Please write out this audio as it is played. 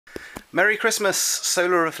Merry Christmas,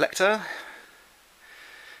 solar reflector.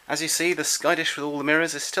 As you see, the sky dish with all the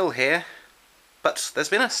mirrors is still here, but there's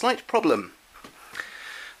been a slight problem.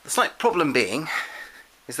 The slight problem being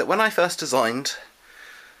is that when I first designed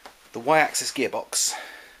the y-axis gearbox,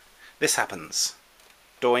 this happens.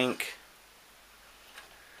 Doink.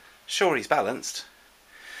 Sure, he's balanced,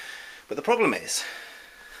 but the problem is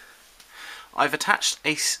I've attached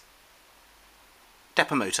a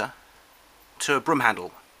stepper motor to a broom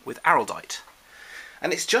handle with araldite,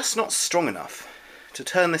 and it's just not strong enough to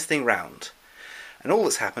turn this thing round, and all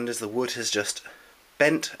that's happened is the wood has just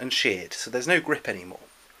bent and sheared, so there's no grip anymore.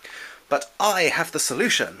 But I have the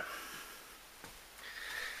solution.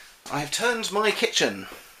 I have turned my kitchen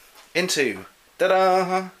into,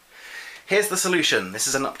 ta-da! Here's the solution. This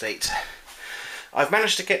is an update. I've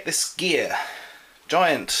managed to get this gear,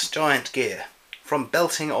 giant gear, from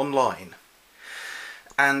Belting Online,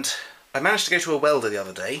 and I managed to go to a welder the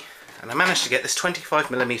other day, and I managed to get this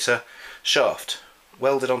 25mm shaft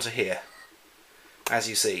welded onto here, as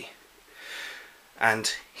you see.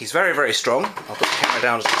 And he's very, very strong. I'll put the camera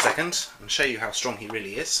down just a second and show you how strong he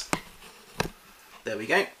really is. There we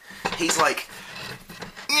go. He's like,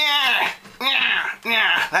 yeah,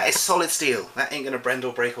 that is solid steel. That ain't gonna bend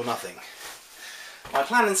or break or nothing. My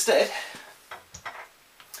plan instead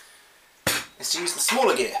is to use the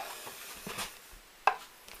smaller gear.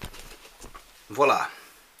 Voila,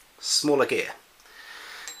 smaller gear.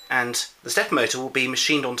 And the stepper motor will be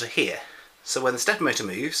machined onto here. So when the stepper motor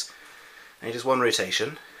moves, and he does one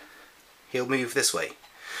rotation, he'll move this way.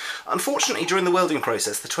 Unfortunately, during the welding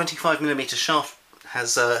process, the 25mm shaft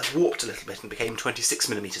has warped a little bit and became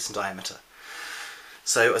 26mm in diameter.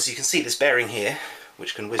 So as you can see, this bearing here,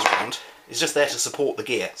 which can whiz around, is just there to support the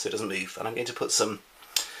gear so it doesn't move. And I'm going to put some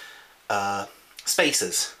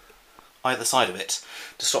spacers either side of it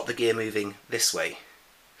to stop the gear moving this way.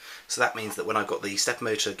 So that means that when I've got the stepper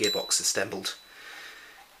motor gearbox assembled,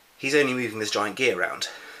 he's only moving this giant gear around,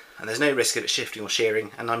 and there's no risk of it shifting or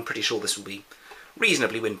shearing, and I'm pretty sure this will be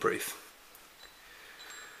reasonably windproof.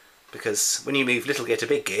 Because when you move little gear to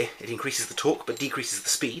big gear, it increases the torque but decreases the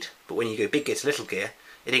speed, but when you go big gear to little gear,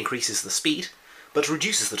 it increases the speed but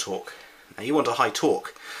reduces the torque. Now you want a high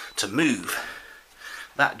torque to move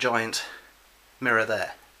that giant mirror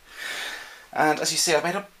there. And as you see, I've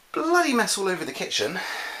made a bloody mess all over the kitchen.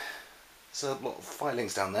 There's a lot of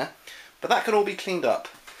filings down there, but that can all be cleaned up.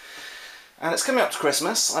 And it's coming up to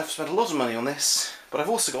Christmas. I've spent a lot of money on this, but I've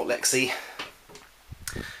also got Lexi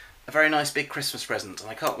a very nice big Christmas present, and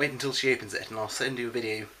I can't wait until she opens it, and I'll send you a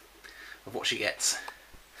video of what she gets.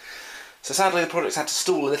 So sadly the project's had to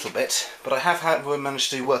stall a little bit, but I have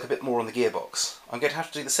managed to work a bit more on the gearbox. I'm going to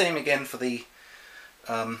have to do the same again for the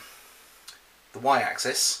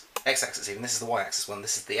y-axis, x-axis even. This is the y-axis one,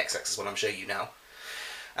 this is the x-axis one I'm showing you now.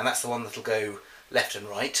 And that's the one that'll go left and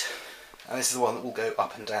right, and this is the one that will go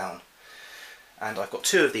up and down. And I've got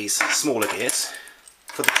two of these smaller gears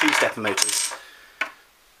for the two stepper motors.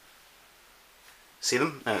 See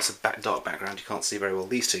them? No, it's a dark background, you can't see very well.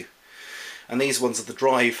 These two. And these ones are the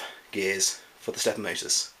drive gears for the stepper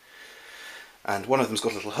motors. And one of them's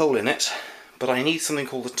got a little hole in it, but I need something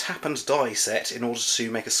called a tap and die set in order to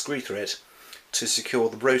make a screw thread to secure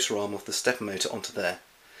the rotor arm of the stepper motor onto there.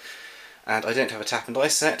 And I don't have a tap and die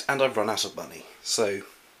set, and I've run out of money. So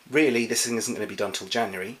really this thing isn't going to be done till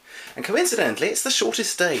January, and coincidentally it's the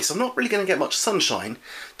shortest day, so I'm not really going to get much sunshine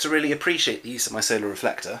to really appreciate the use of my solar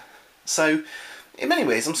reflector. So in many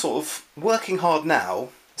ways I'm sort of working hard now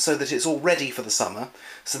so that it's all ready for the summer,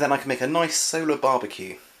 so then I can make a nice solar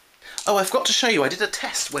barbecue. Oh, I forgot to show you, I did a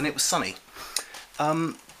test when it was sunny.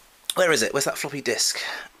 Where is it? Where's that floppy disk?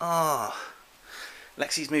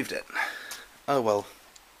 Lexi's moved it. Oh well.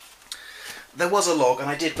 There was a log, and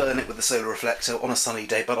I did burn it with the solar reflector on a sunny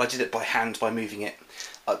day, but I did it by hand by moving it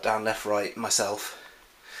up, down, left, right myself,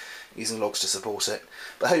 using logs to support it.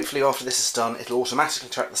 But hopefully after this is done, it'll automatically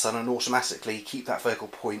track the sun and automatically keep that focal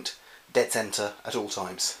point dead centre at all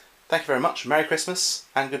times. Thank you very much, Merry Christmas,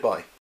 and goodbye.